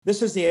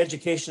This is the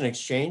Education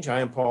Exchange. I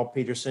am Paul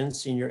Peterson,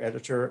 Senior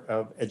Editor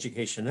of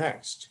Education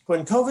Next.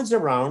 When COVID's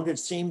around, it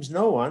seems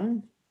no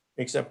one,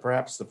 except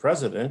perhaps the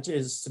president,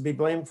 is to be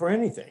blamed for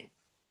anything.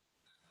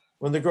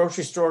 When the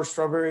grocery store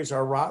strawberries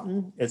are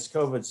rotten, it's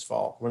COVID's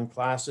fault. When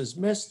class is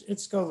missed,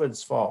 it's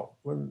COVID's fault.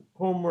 When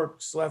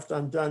homework's left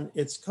undone,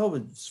 it's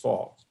COVID's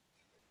fault.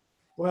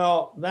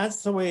 Well,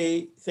 that's the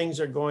way things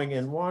are going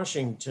in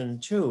Washington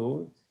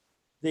too.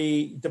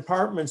 The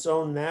department's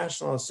own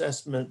National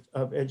Assessment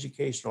of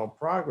Educational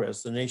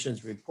Progress, the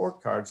nation's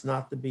report cards,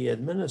 not to be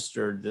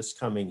administered this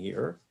coming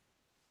year.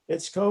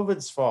 It's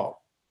COVID's fault.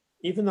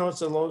 Even though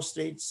it's a low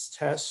stakes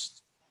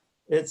test,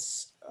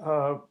 it's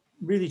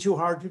really too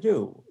hard to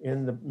do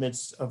in the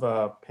midst of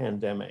a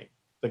pandemic,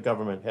 the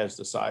government has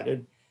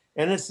decided.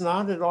 And it's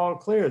not at all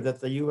clear that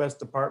the US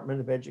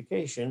Department of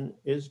Education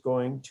is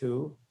going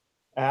to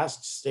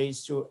ask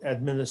states to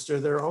administer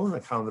their own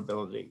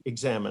accountability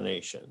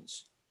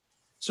examinations.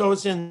 So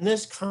it's in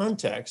this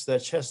context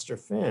that Chester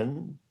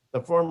Finn, the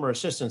former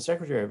Assistant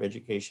Secretary of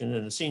Education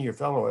and a senior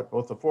fellow at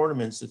both the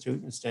Fordham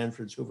Institute and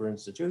Stanford's Hoover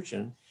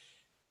Institution,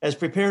 has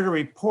prepared a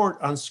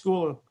report on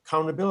school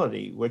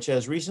accountability, which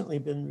has recently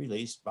been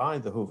released by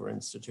the Hoover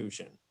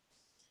Institution.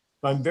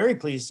 I'm very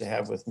pleased to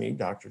have with me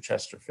Dr.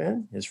 Chester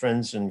Finn. His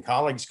friends and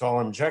colleagues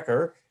call him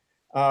Checker,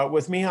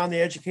 with me on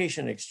the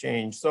Education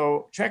Exchange.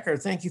 So Checker,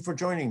 thank you for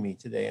joining me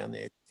today on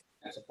the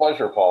It's a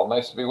pleasure, Paul.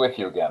 Nice to be with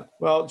you again.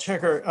 Well,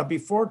 Checker,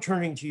 before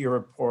turning to your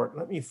report,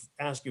 let me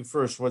ask you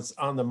first what's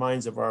on the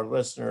minds of our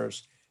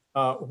listeners.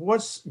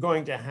 What's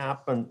going to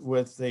happen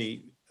with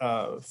the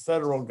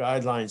federal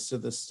guidelines to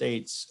the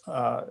states?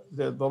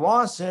 The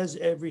law says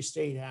every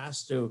state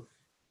has to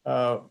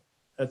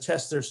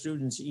test their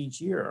students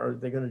each year. Are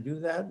they going to do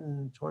that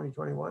in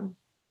 2021?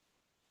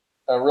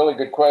 A really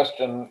good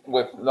question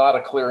with not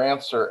a clear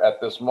answer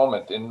at this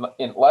moment. In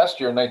last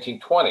year,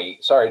 2020,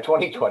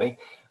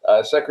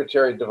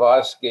 Secretary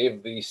DeVos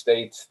gave the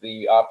states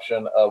the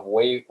option of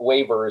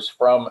waivers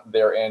from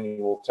their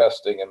annual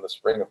testing in the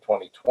spring of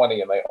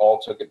 2020, and they all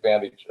took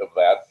advantage of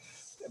that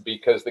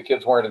because the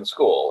kids weren't in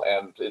school,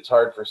 and it's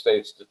hard for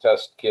states to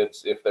test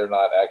kids if they're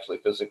not actually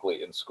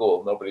physically in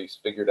school. Nobody's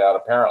figured out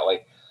apparently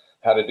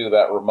how to do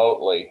that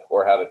remotely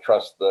or how to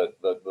trust the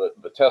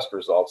test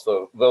results,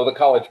 though the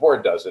College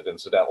Board does it,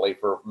 incidentally,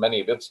 for many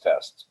of its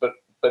tests. But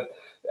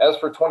as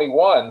for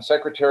 21,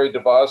 Secretary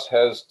DeVos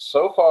has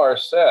so far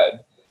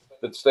said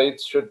that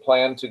states should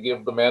plan to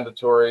give the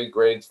mandatory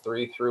grades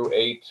 3 through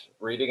 8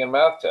 reading and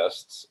math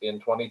tests in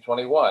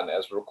 2021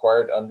 as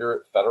required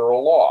under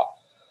federal law.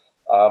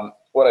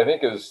 What I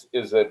think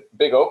is a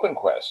big open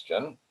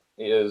question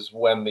is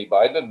when the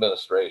Biden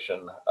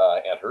administration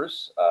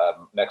enters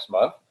next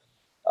month,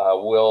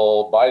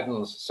 will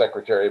Biden's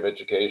Secretary of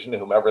Education,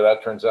 whomever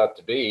that turns out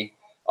to be,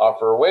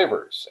 offer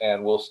waivers,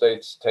 and will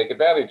states take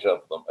advantage of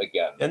them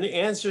again? And the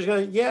answer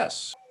is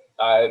yes.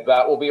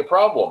 That will be a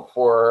problem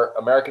for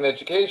American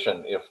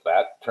education if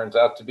that turns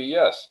out to be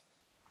yes.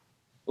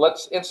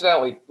 Let's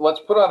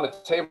put on the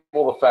table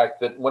the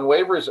fact that when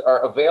waivers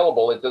are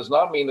available, it does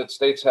not mean that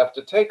states have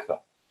to take them.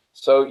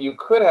 So you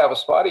could have a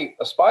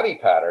spotty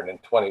pattern in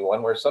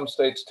 21 where some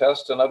states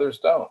test and others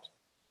don't.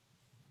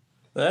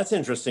 That's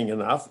interesting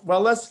enough.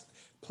 Well, let's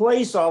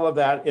place all of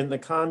that in the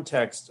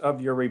context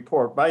of your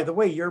report. By the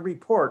way, your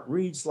report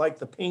reads like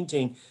the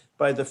painting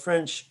by the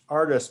French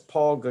artist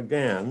Paul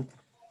Gauguin,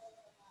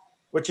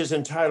 which is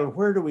entitled,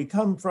 "Where Do We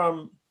Come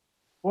From?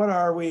 What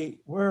Are We?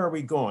 Where Are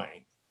We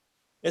Going?"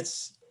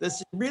 It's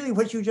really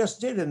what you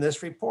just did in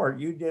this report.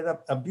 You did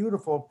a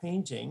beautiful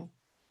painting,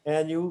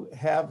 and you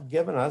have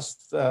given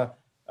us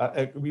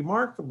a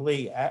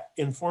remarkably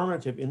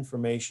informative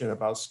information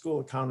about school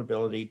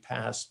accountability,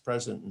 past,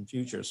 present, and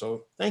future.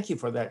 So thank you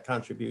for that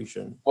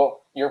contribution.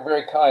 Well, you're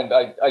very kind.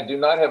 I do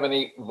not have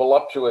any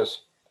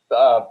voluptuous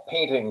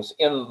paintings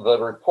in the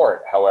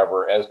report,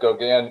 however, as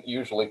Gauguin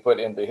usually put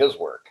into his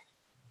work.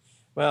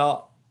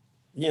 Well,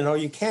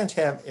 you can't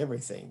have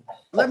everything.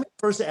 Let me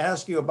first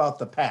ask you about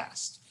the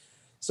past.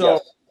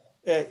 So,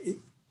 yes.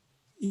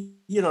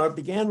 It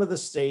began with the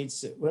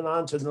states, it went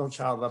on to No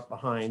Child Left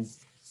Behind.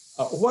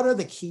 What are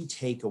the key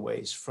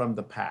takeaways from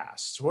the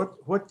past?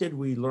 What did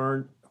we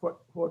learn?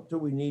 What do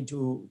we need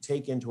to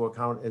take into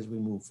account as we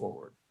move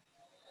forward?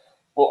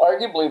 Well,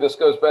 arguably, this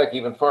goes back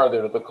even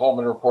farther to the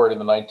Coleman Report in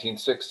the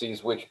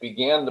 1960s, which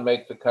began to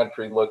make the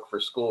country look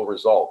for school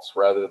results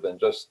rather than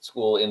just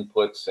school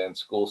inputs and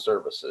school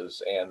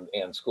services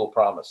and school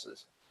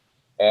promises.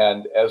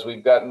 And as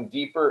we've gotten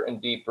deeper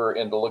and deeper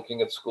into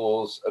looking at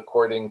schools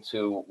according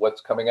to what's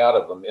coming out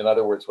of them, in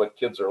other words, what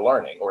kids are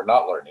learning or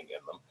not learning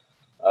in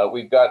them,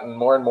 we've gotten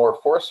more and more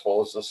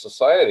forceful as a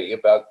society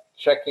about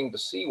checking to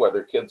see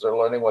whether kids are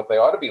learning what they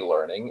ought to be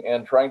learning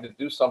and trying to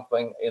do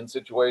something in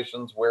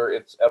situations where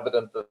it's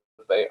evident that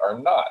they are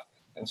not.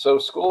 And so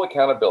school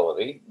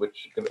accountability,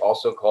 which you could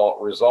also call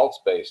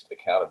results-based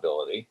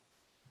accountability,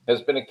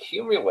 has been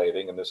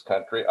accumulating in this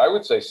country, I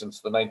would say,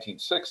 since the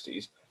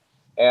 1960s.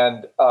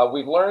 And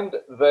we've learned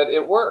that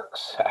it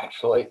works,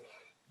 actually.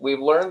 We've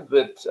learned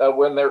that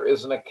when there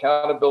is an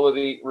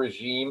accountability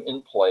regime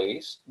in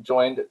place,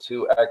 joined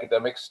to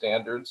academic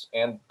standards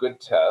and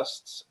good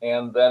tests,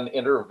 and then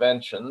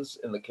interventions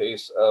in the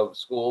case of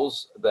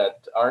schools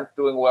that aren't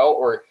doing well,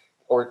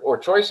 or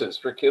choices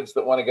for kids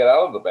that want to get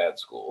out of the bad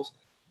schools,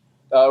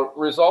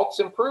 results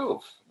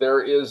improve.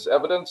 There is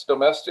evidence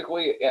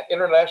domestically,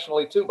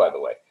 internationally too, by the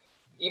way,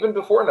 even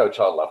before No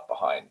Child Left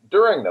Behind,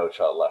 during No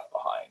Child Left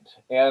Behind,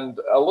 and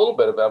a little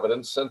bit of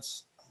evidence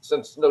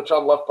since No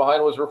Child Left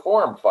Behind was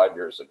reformed 5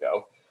 years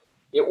ago.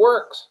 It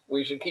works.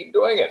 We should keep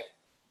doing it.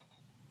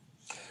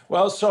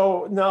 Well,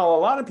 so now a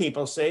lot of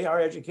people say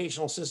our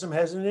educational system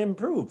hasn't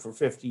improved for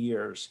 50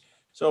 years.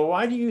 So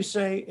why do you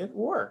say it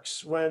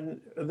works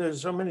when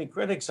there's so many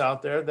critics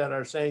out there that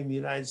are saying the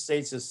United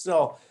States is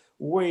still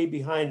way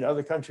behind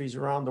other countries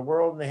around the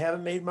world and they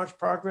haven't made much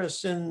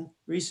progress in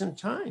recent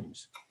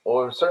times? Well,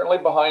 we're certainly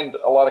behind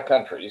a lot of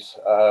countries.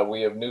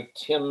 We have new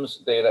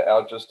TIMSS data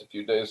out just a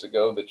few days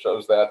ago that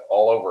shows that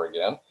all over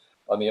again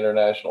on the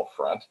international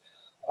front.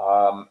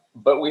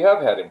 But we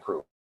have had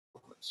improvements.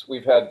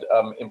 We've had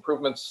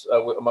improvements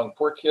among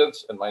poor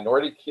kids and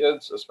minority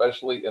kids,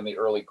 especially in the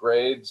early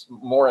grades,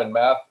 more in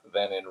math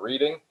than in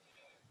reading.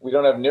 We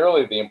don't have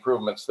nearly the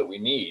improvements that we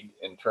need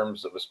in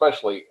terms of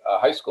especially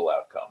high school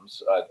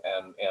outcomes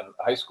and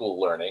high school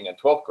learning and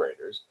 12th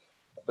graders.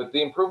 But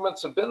the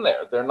improvements have been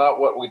there. They're not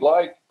what we'd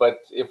like, but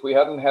if we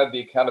hadn't had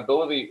the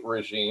accountability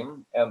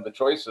regime and the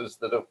choices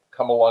that have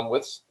come along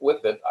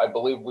with it, I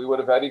believe we would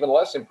have had even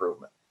less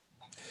improvement.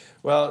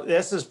 Well,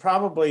 this is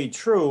probably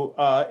true.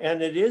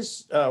 And it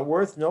is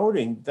worth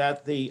noting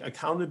that the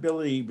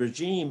accountability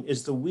regime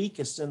is the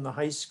weakest in the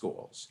high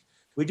schools.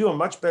 We do a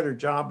much better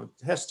job of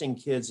testing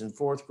kids in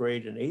 4th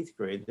grade and 8th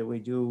grade than we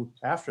do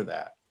after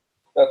that.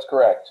 That's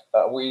correct.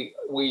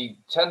 We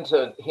tend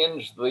to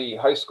hinge the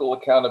high school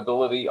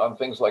accountability on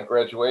things like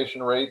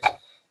graduation rates,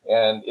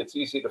 and it's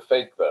easy to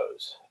fake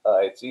those.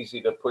 It's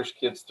easy to push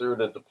kids through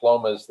to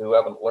diplomas who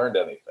haven't learned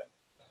anything.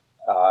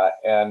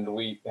 And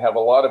we have a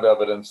lot of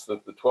evidence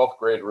that the 12th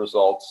grade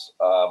results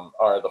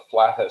are the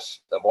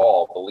flattest of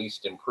all, the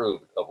least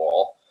improved of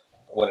all,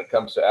 when it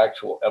comes to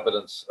actual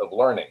evidence of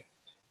learning.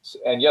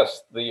 And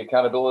yes, the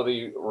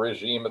accountability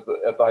regime at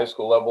the high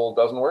school level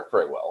doesn't work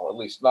very well, at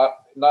least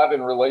not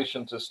in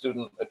relation to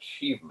student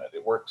achievement.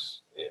 It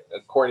works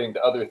according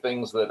to other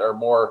things that are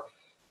more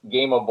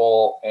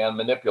gameable and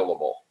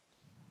manipulable.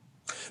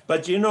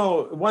 But you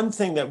know, one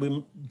thing that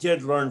we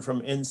did learn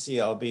from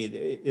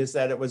NCLB is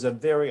that it was a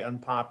very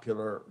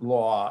unpopular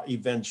law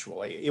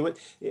eventually.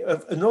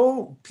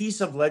 No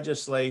piece of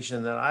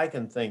legislation that I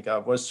can think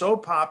of was so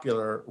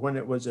popular when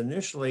it was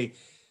initially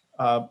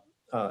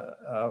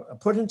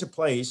put into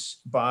place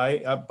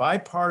by a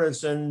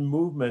bipartisan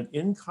movement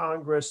in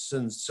Congress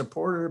and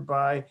supported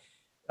by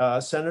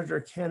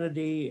Senator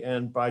Kennedy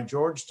and by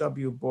George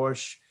W.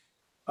 Bush.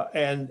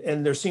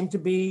 And there seemed to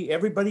be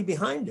everybody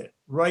behind it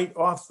right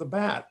off the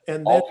bat.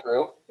 And then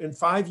in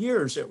 5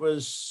 years, it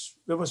was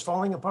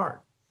falling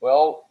apart.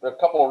 Well, there are a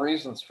couple of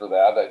reasons for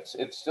that.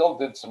 It still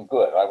did some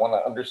good. I want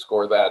to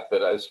underscore that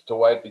as to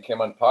why it became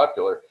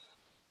unpopular.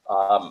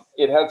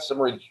 It had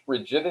some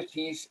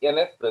rigidities in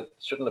it that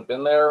shouldn't have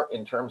been there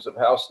in terms of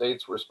how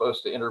states were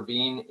supposed to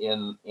intervene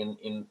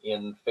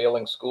in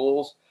failing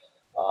schools.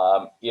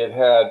 It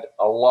had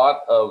a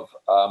lot of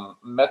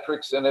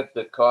metrics in it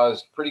that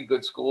caused pretty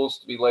good schools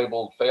to be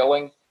labeled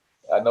failing.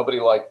 Nobody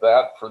liked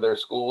that for their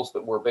schools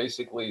that were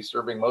basically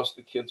serving most of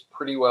the kids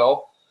pretty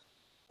well.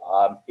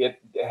 It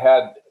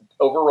had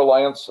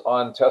over-reliance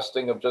on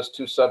testing of just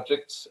 2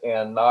 subjects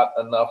and not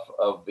enough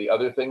of the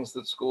other things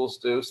that schools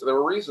do. So there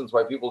were reasons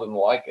why people didn't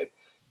like it.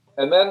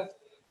 And then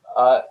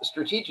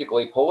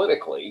strategically,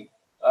 politically,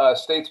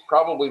 states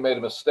probably made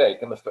a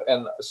mistake,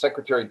 and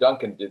Secretary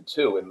Duncan did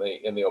too in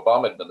the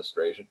Obama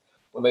administration,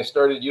 when they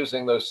started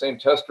using those same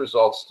test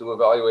results to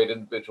evaluate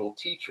individual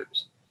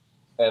teachers.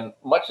 And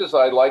much as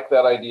I like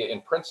that idea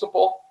in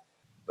principle,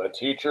 the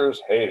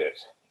teachers hate it.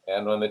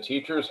 And when the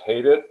teachers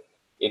hate it,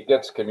 it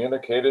gets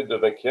communicated to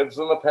the kids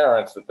and the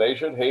parents that they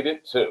should hate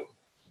it too.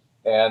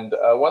 And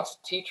once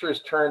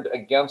teachers turned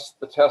against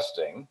the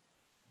testing,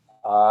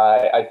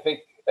 I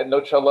think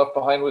No Child Left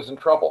Behind was in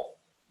trouble.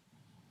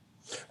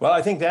 Well,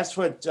 I think that's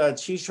what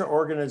teacher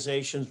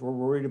organizations were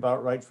worried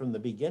about right from the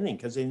beginning,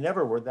 because they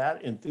never were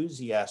that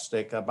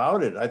enthusiastic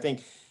about it. I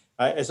think,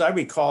 as I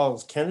recall,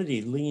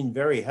 Kennedy leaned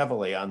very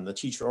heavily on the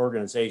teacher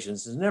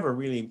organizations. It's never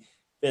really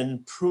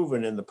been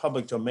proven in the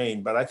public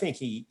domain, but I think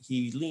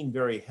he leaned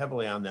very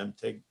heavily on them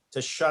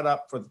to shut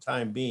up for the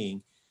time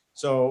being.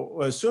 So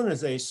as soon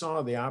as they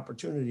saw the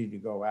opportunity to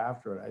go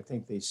after it, I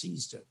think they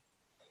seized it.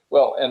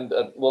 Well, and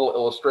a little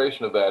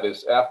illustration of that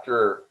is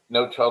after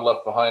No Child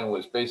Left Behind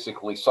was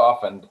basically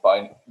softened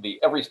by the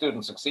Every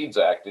Student Succeeds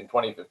Act in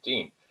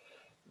 2015,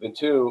 the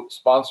 2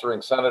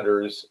 sponsoring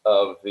senators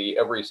of the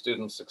Every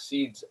Student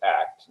Succeeds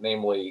Act,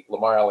 namely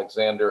Lamar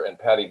Alexander and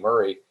Patty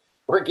Murray,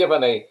 were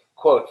given a,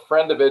 quote,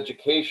 Friend of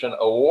Education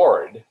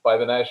Award by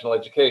the National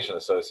Education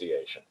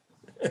Association.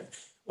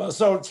 Well,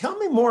 so tell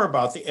me more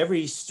about the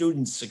Every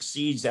Student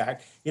Succeeds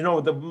Act. You know,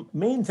 the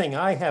main thing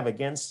I have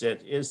against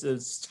it is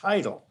its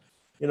title.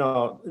 You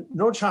know,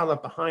 No Child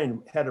Left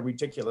Behind had a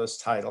ridiculous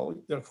title.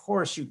 Of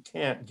course, you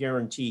can't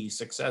guarantee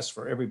success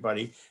for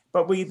everybody,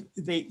 but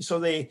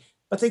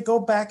but they go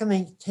back and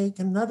they take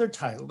another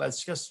title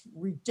that's just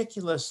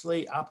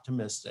ridiculously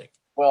optimistic.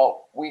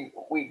 Well, we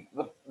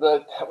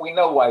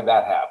know why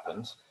that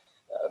happens.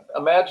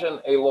 Imagine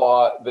a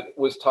law that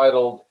was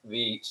titled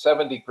the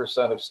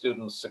 70% of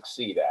Students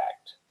Succeed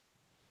Act.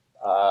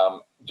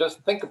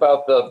 Just think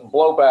about the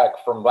blowback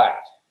from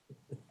that.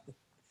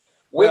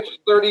 Which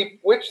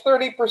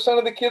 30%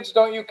 of the kids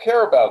don't you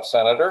care about,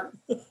 Senator?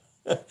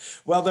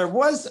 Well, there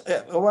was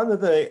one of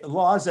the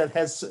laws that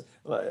has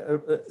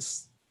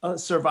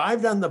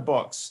survived on the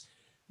books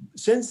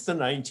since the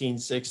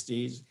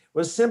 1960s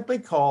was simply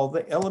called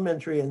the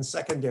Elementary and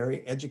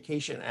Secondary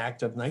Education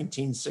Act of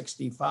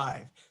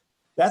 1965.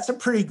 That's a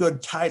pretty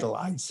good title,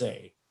 I'd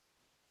say.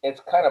 It's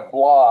kind of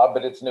blah,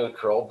 but it's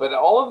neutral. But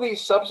all of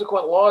these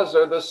subsequent laws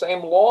are the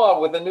same law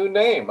with a new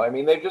name. I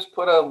mean, they just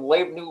put a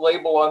new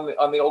label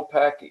on the old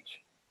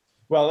package.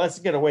 Well, let's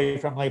get away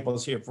from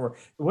labels here. For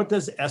what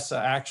does ESSA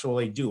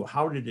actually do?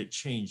 How did it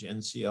change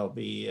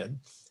NCLB,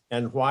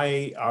 and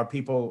why are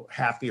people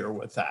happier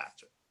with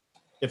that,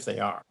 if they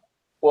are?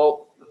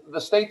 Well, the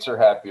states are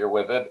happier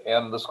with it,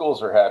 and the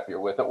schools are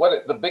happier with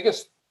it. The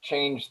biggest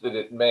change that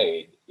it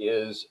made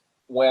is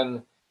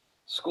when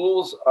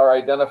schools are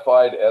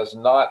identified as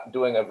not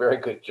doing a very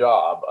good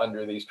job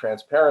under these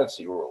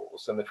transparency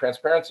rules. And the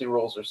transparency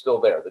rules are still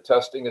there. The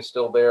testing is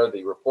still there.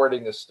 The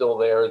reporting is still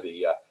there.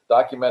 The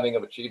documenting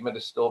of achievement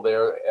is still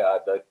there.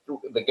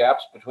 The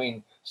gaps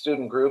between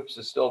student groups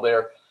is still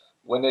there.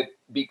 When it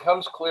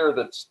becomes clear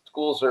that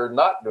schools are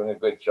not doing a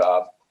good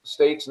job,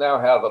 states now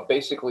have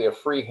basically a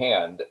free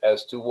hand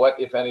as to what,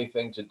 if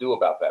anything, to do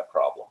about that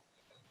problem.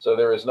 So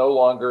there is no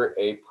longer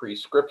a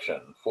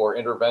prescription for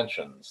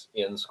interventions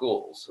in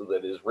schools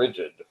that is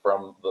rigid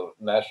from the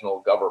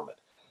national government.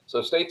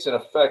 So states, in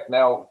effect,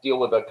 now deal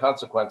with the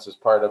consequences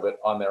part of it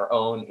on their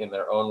own, in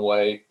their own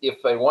way,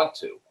 if they want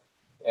to.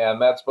 And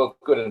that's both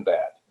good and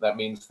bad. That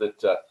means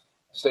that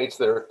states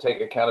that take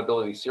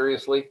accountability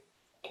seriously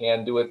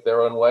can do it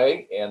their own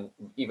way and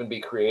even be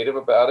creative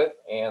about it.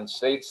 And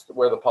states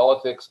where the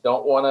politics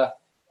don't want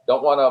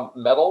to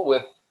meddle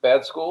with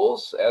bad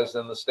schools, as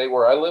in the state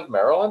where I live,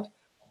 Maryland,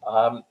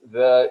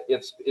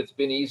 it's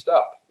been eased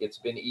up. It's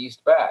been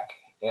eased back.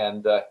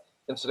 And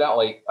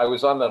incidentally, I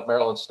was on the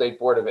Maryland State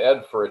Board of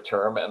Ed for a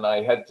term, and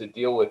I had to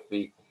deal with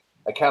the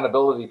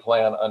accountability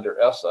plan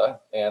under ESSA,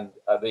 and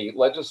the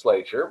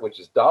legislature, which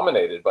is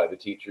dominated by the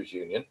teachers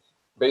union,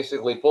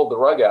 basically pulled the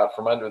rug out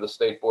from under the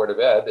State Board of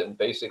Ed and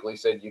basically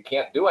said, you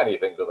can't do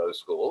anything to those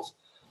schools.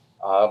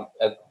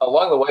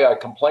 Along the way, I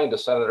complained to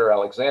Senator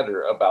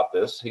Alexander about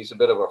this. He's a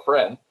bit of a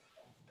friend.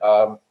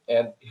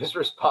 And his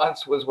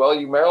response was, well,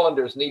 you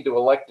Marylanders need to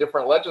elect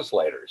different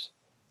legislators.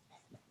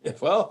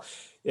 Well,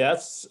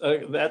 yes,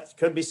 that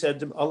could be said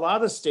to a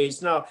lot of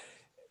states. Now,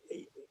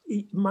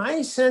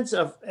 my sense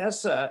of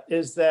ESSA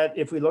is that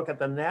if we look at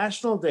the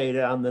national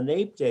data on the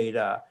NAEP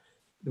data,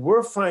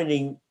 we're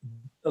finding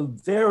a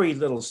very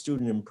little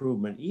student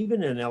improvement,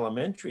 even in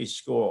elementary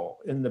school,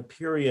 in the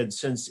period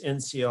since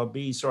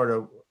NCLB sort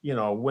of,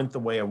 went the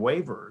way of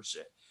waivers.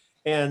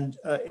 And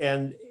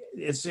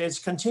it's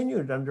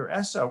continued under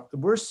ESSA.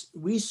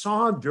 We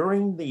saw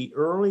during the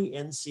early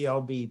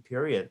NCLB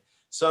period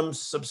some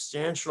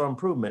substantial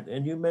improvement.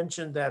 And you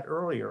mentioned that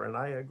earlier, and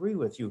I agree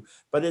with you.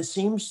 But it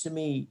seems to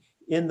me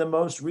in the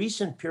most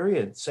recent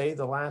period, say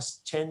the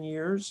last 10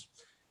 years,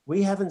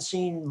 we haven't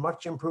seen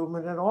much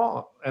improvement at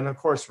all. And of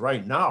course,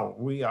 right now,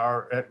 we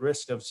are at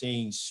risk of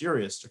seeing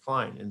serious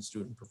decline in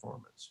student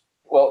performance.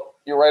 Well,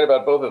 you're right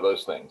about both of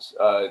those things.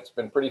 It's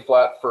been pretty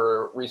flat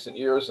for recent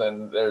years,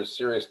 and there's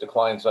serious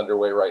declines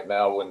underway right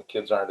now when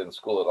kids aren't in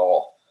school at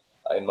all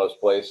in most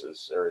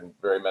places, or in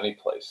very many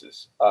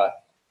places.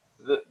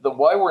 The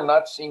why we're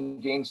not seeing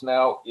gains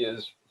now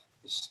is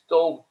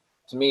still,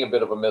 to me, a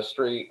bit of a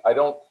mystery. I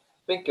don't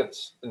think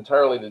it's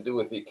entirely to do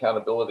with the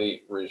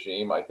accountability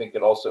regime. I think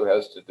it also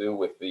has to do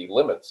with the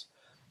limits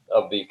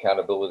of the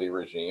accountability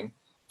regime.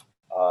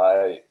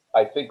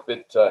 I think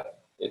that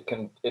it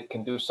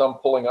can do some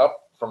pulling up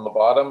from the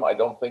bottom. I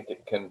don't think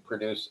it can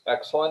produce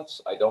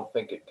excellence. I don't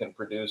think it can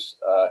produce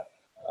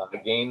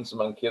gains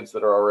among kids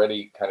that are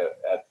already kind of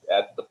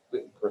at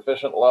the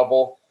proficient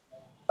level.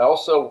 I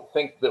also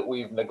think that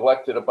we've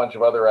neglected a bunch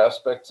of other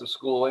aspects of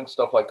schooling,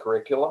 stuff like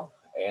curriculum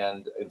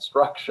and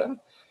instruction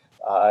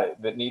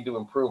that need to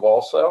improve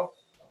also.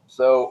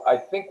 So I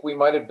think we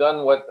might have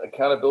done what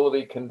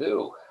accountability can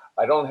do.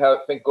 I don't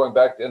think going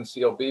back to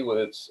NCLB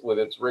with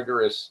its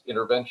rigorous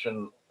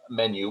intervention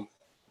menu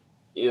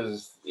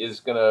is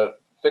going to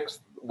fix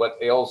what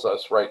ails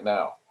us right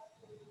now.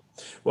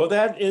 Well,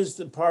 that is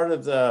the part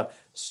of the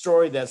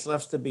story that's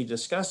left to be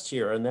discussed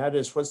here, and that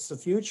is, what's the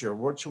future?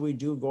 What should we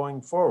do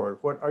going forward?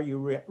 What are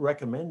you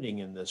recommending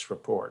in this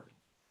report?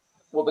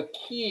 Well, the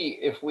key,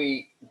 if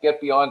we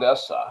get beyond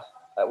ESSA,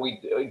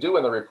 we do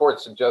in the report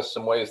suggest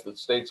some ways that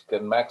states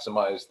can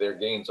maximize their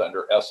gains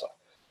under ESSA.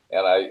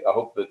 And I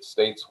hope that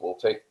states will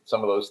take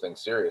some of those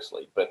things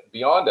seriously. But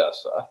beyond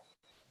ESSA,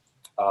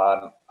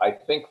 I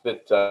think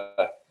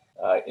that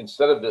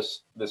instead of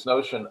this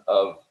notion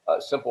of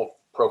simple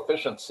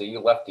proficiency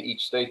left to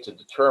each state to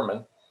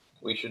determine,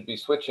 we should be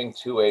switching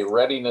to a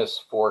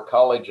readiness for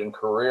college and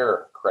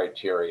career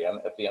criterion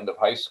at the end of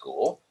high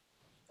school,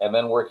 and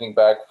then working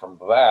back from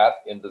that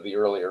into the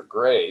earlier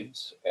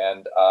grades,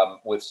 and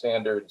with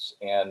standards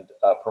and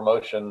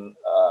promotion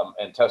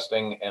and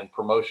testing and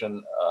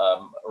promotion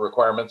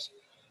requirements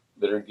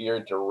that are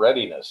geared to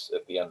readiness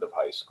at the end of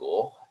high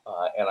school.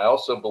 And I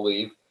also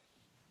believe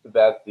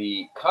that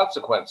the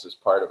consequences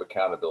part of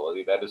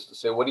accountability, that is to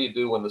say, what do you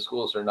do when the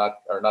schools are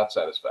not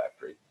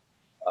satisfactory,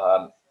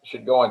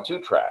 should go on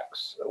two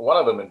tracks. One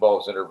of them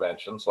involves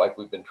interventions like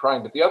we've been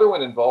trying, but the other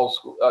one involves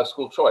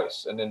school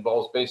choice, and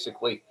involves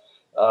basically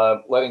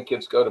letting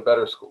kids go to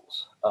better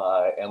schools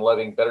and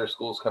letting better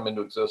schools come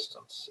into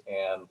existence.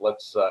 And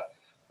let's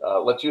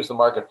use the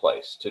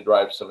marketplace to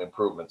drive some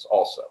improvements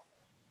also.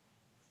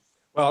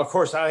 Well, of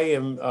course, I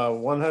am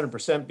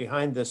 100%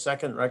 behind the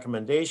second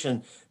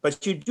recommendation,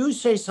 but you do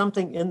say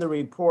something in the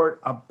report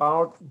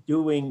about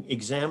doing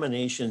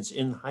examinations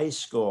in high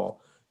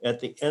school at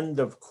the end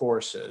of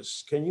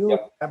courses. Can you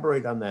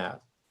elaborate on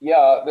that?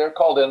 Yeah, they're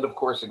called end of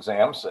course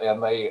exams,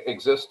 and they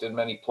exist in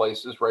many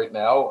places right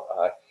now,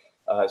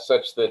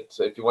 such that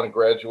if you want to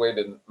graduate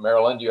in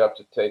Maryland, you have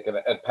to take and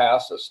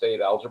pass a state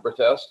algebra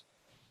test.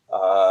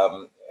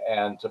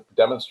 And to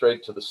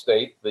demonstrate to the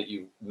state that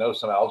you know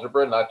some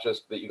algebra, not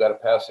just that you got a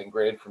passing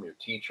grade from your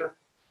teacher.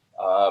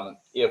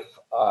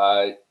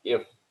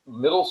 If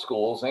middle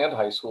schools and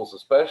high schools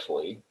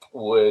especially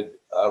would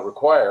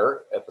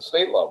require at the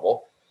state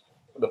level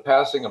the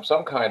passing of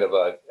some kind of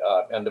a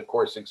end of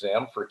course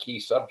exam for key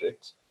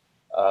subjects,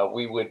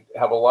 we would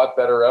have a lot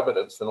better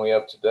evidence than we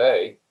have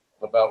today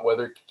about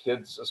whether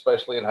kids,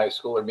 especially in high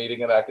school, are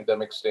meeting an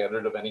academic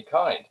standard of any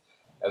kind,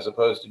 as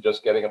opposed to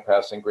just getting a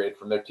passing grade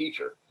from their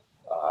teacher.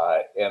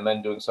 And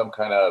then doing some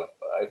kind of,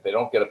 if they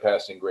don't get a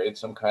passing grade,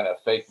 some kind of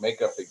fake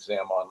makeup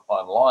exam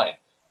online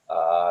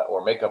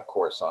or makeup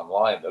course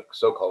online, the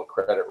so-called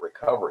credit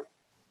recovery.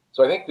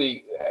 So I think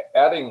the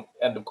adding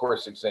end of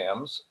course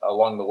exams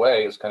along the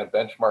way as kind of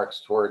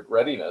benchmarks toward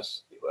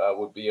readiness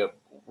would be a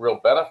real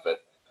benefit.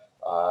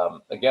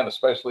 Again,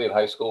 especially in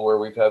high school where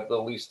we've had the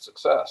least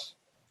success.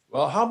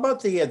 Well, how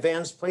about the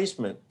advanced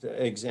placement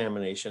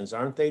examinations?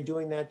 Aren't they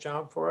doing that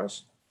job for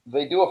us?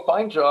 They do a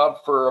fine job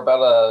for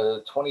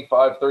about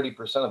 25,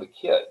 30% of the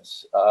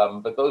kids,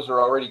 but those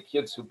are already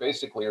kids who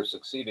basically are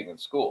succeeding in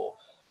school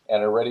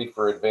and are ready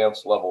for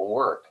advanced level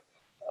work.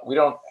 We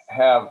don't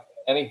have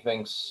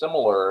anything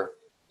similar.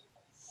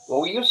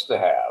 Well, we used to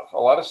have, a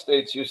lot of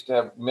states used to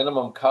have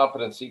minimum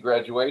competency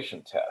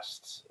graduation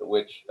tests,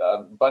 which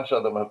a bunch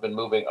of them have been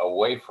moving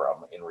away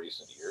from in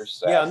recent years.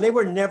 Sadly. Yeah, and they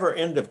were never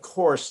end of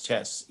course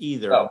tests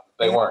either. No,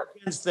 they weren't.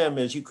 Against them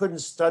is you couldn't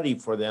study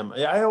for them.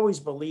 I always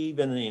believe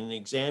in an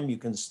exam you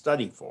can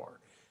study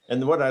for.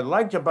 And what I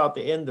liked about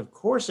the end of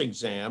course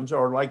exams,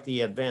 or like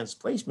the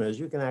advanced placement, is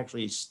you can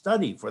actually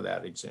study for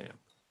that exam.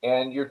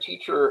 And your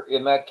teacher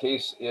in that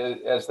case, is,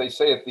 as they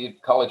say at the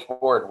College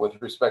Board with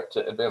respect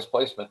to advanced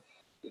placement,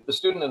 the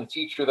student and the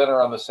teacher then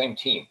are on the same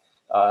team.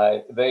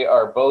 They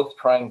are both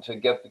trying to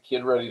get the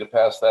kid ready to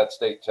pass that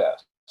state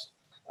test,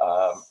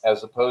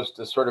 as opposed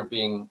to sort of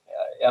being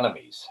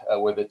enemies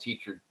with the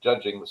teacher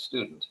judging the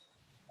student.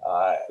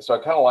 So I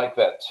kind of like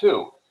that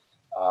too.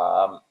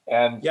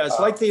 And yeah,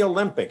 it's like the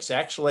Olympics.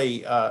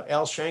 Actually,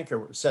 Al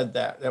Shanker said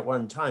that at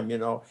one time. You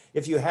know,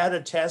 if you had a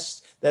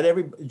test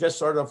that just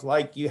sort of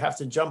like you have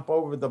to jump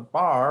over the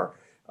bar,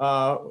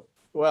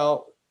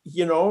 well,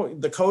 you know,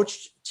 the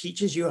coach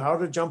teaches you how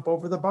to jump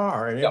over the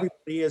bar, and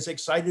everybody is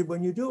excited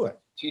when you do it.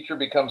 Teacher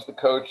becomes the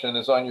coach and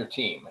is on your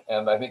team.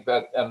 And I think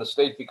that, and the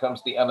state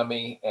becomes the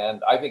enemy.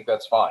 And I think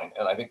that's fine.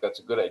 And I think that's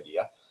a good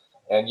idea.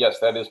 And yes,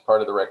 that is part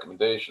of the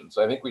recommendations.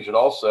 I think we should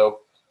also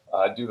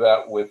do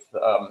that with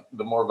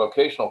the more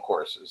vocational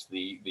courses,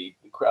 the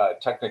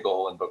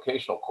technical and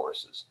vocational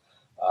courses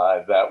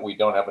that we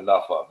don't have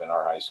enough of in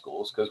our high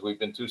schools because we've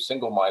been too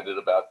single-minded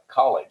about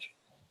college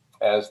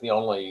as the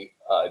only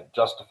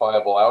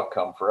justifiable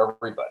outcome for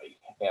everybody.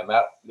 And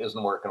that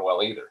isn't working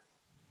well either.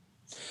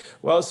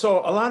 Well, so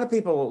a lot of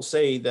people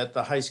say that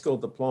the high school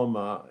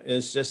diploma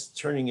is just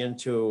turning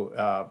into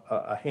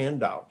a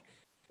handout.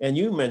 And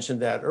you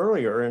mentioned that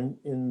earlier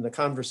in the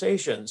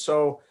conversation.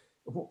 So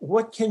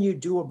what can you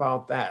do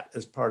about that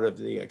as part of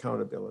the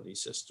accountability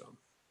system?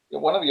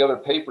 One of the other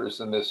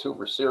papers in this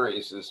Hoover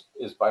series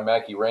is by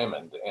Mackie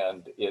Raymond,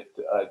 and it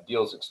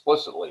deals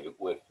explicitly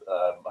with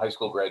high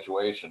school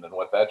graduation and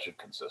what that should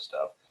consist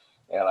of.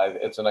 And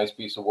it's a nice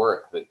piece of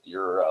work that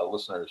your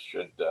listeners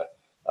should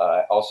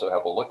also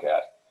have a look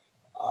at.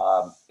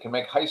 Can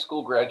make high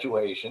school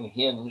graduation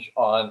hinge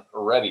on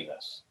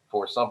readiness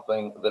for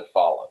something that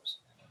follows.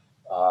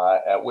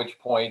 At which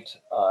point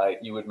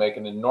you would make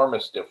an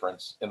enormous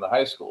difference in the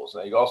high schools.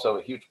 Now, you also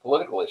have a huge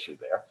political issue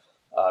there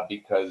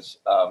because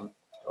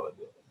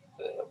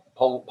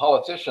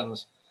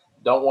politicians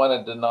don't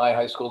want to deny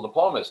high school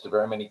diplomas to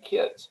very many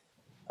kids.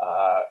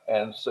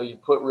 And so you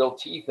put real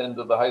teeth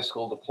into the high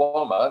school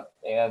diploma,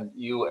 and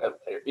you are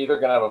either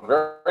going to have a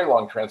very, very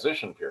long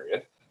transition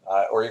period,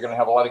 or you're going to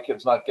have a lot of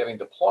kids not getting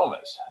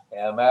diplomas.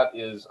 And that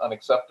is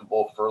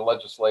unacceptable for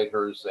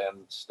legislators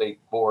and state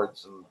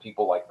boards and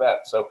people like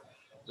that. So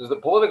there's a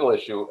political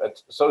issue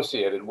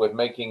associated with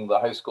making the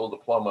high school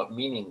diploma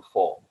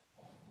meaningful.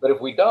 But if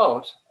we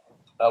don't,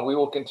 we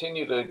will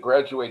continue to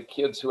graduate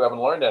kids who haven't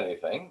learned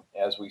anything,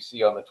 as we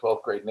see on the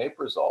 12th grade NAEP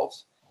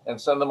results, and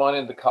send them on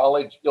into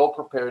college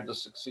ill-prepared to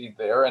succeed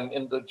there, and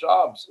into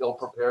jobs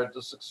ill-prepared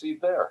to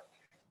succeed there.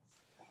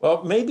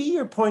 Well, maybe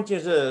you're pointing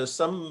to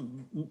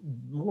some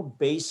more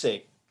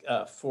basic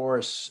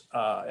force,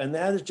 and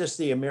that is just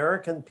the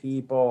American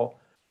people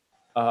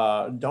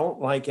don't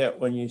like it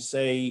when you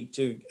say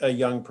to a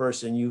young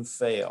person, you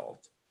failed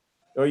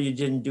or you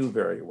didn't do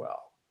very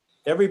well.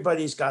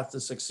 Everybody's got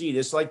to succeed.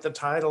 It's like the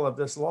title of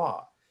this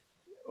law.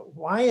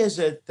 Why is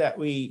it that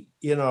we,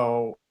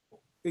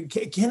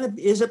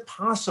 is it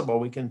possible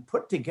we can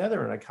put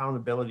together an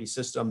accountability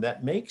system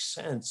that makes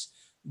sense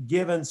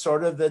given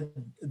sort of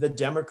the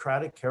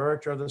democratic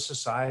character of the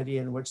society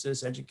in which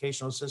this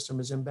educational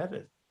system is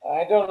embedded?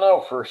 I don't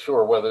know for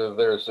sure whether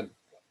there's a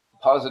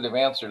positive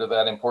answer to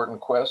that important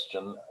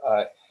question.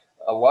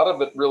 A lot of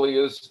it really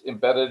is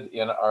embedded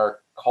in our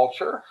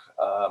culture,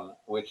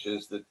 which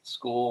is that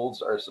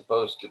schools are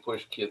supposed to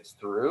push kids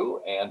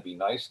through and be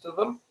nice to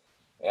them.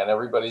 And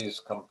everybody's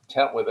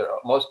content with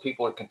most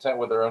people are content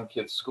with their own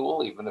kid's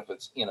school, even if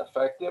it's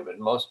ineffective. And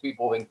most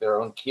people think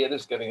their own kid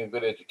is getting a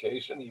good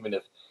education, even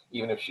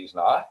if she's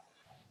not.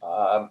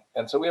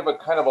 And so we have a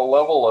kind of a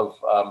level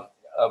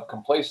of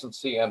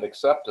complacency and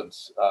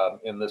acceptance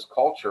in this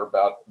culture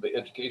about the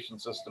education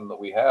system that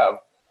we have.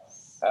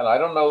 And I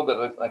don't know that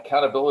an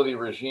accountability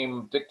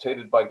regime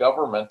dictated by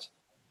government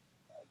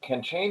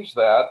can change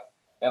that.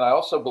 And I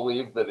also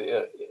believe that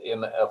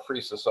in a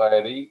free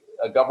society,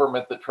 a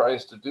government that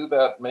tries to do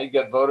that may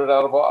get voted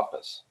out of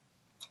office,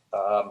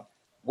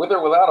 with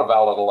or without a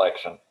valid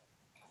election.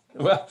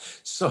 Well,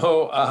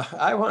 so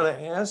I want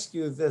to ask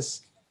you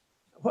this.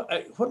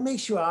 What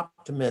makes you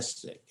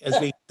optimistic as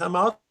we come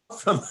out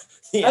from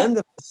the end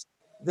of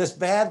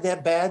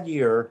that bad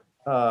year?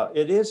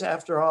 It is,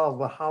 after all,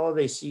 the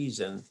holiday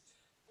season.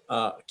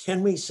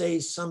 Can we say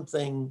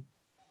something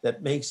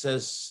that makes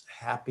us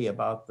happy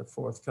about the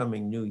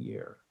forthcoming new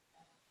year?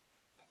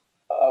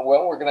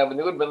 Well, we're going to have a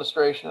new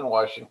administration in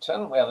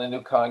Washington and a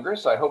new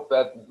Congress. I hope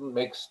that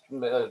makes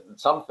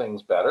some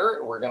things better.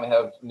 We're going to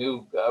have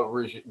new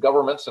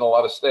governments in a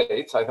lot of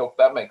states. I hope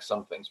that makes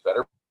some things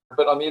better.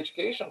 But on the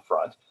education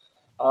front,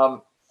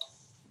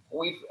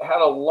 we've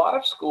had a lot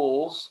of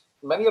schools,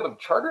 many of them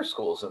charter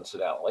schools,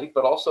 incidentally,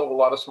 but also a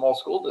lot of small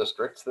school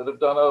districts that have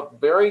done a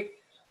very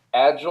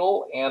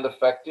agile and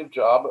effective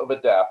job of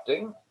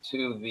adapting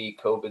to the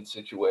COVID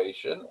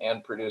situation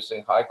and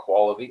producing high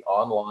quality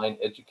online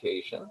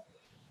education.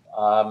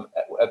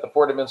 At the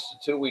Fordham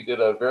Institute, we did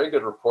a very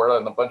good report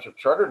on a bunch of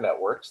charter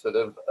networks that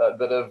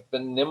have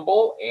been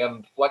nimble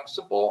and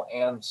flexible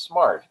and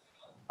smart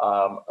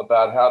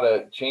about how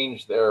to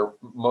change their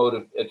mode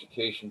of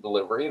education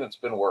delivery, and it's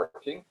been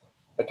working.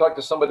 I talked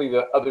to somebody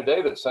the other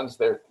day that sends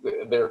their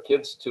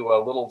kids to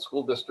a little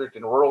school district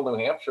in rural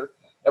New Hampshire.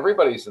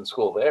 Everybody's in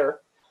school there.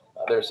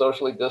 They're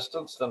socially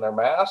distanced and they're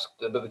masked.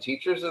 The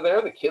teachers are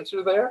there. The kids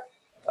are there.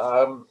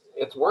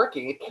 It's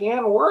working. It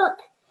can work.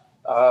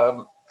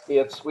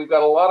 We've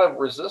got a lot of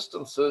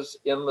resistances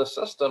in the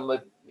system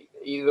that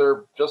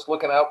either just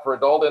looking out for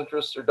adult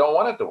interests or don't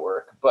want it to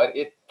work, but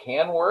it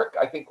can work.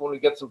 I think when we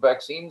get some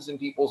vaccines in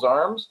people's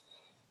arms,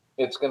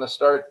 it's going to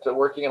start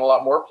working in a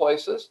lot more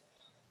places.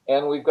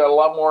 And we've got a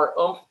lot more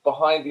oomph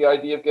behind the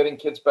idea of getting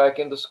kids back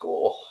into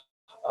school,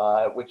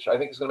 which I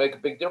think is going to make a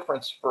big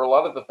difference for a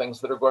lot of the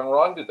things that are going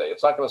wrong today.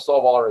 It's not going to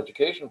solve all our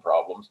education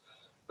problems,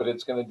 but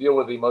it's going to deal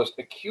with the most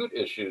acute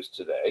issues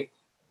today,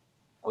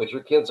 which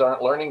your kids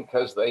aren't learning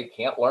because they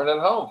can't learn at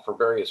home for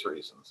various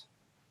reasons.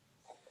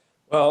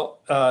 Well,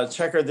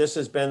 Checker, this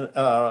has been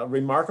a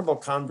remarkable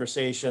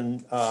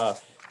conversation.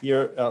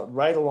 You're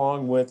right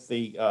along with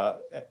the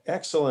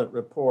excellent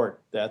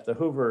report that the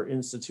Hoover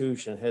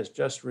Institution has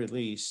just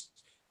released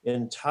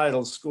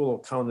entitled School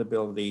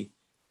Accountability,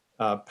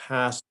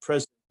 Past,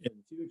 Present, and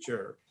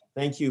Future.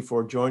 Thank you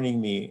for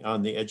joining me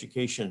on the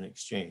Education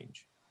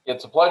Exchange.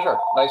 It's a pleasure.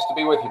 Nice to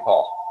be with you,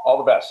 Paul. All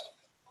the best.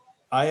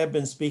 I have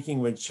been speaking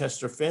with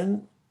Chester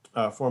Finn,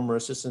 former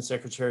Assistant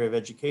Secretary of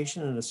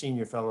Education and a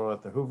senior fellow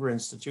at the Hoover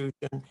Institution.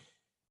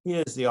 He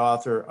is the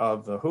author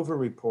of the Hoover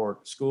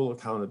Report, School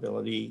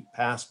Accountability,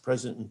 Past,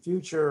 Present, and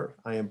Future.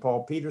 I am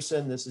Paul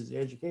Peterson. This is the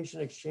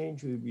Education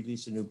Exchange. We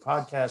release a new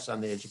podcast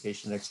on the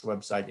Education Next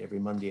website every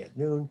Monday at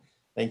noon.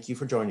 Thank you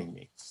for joining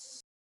me.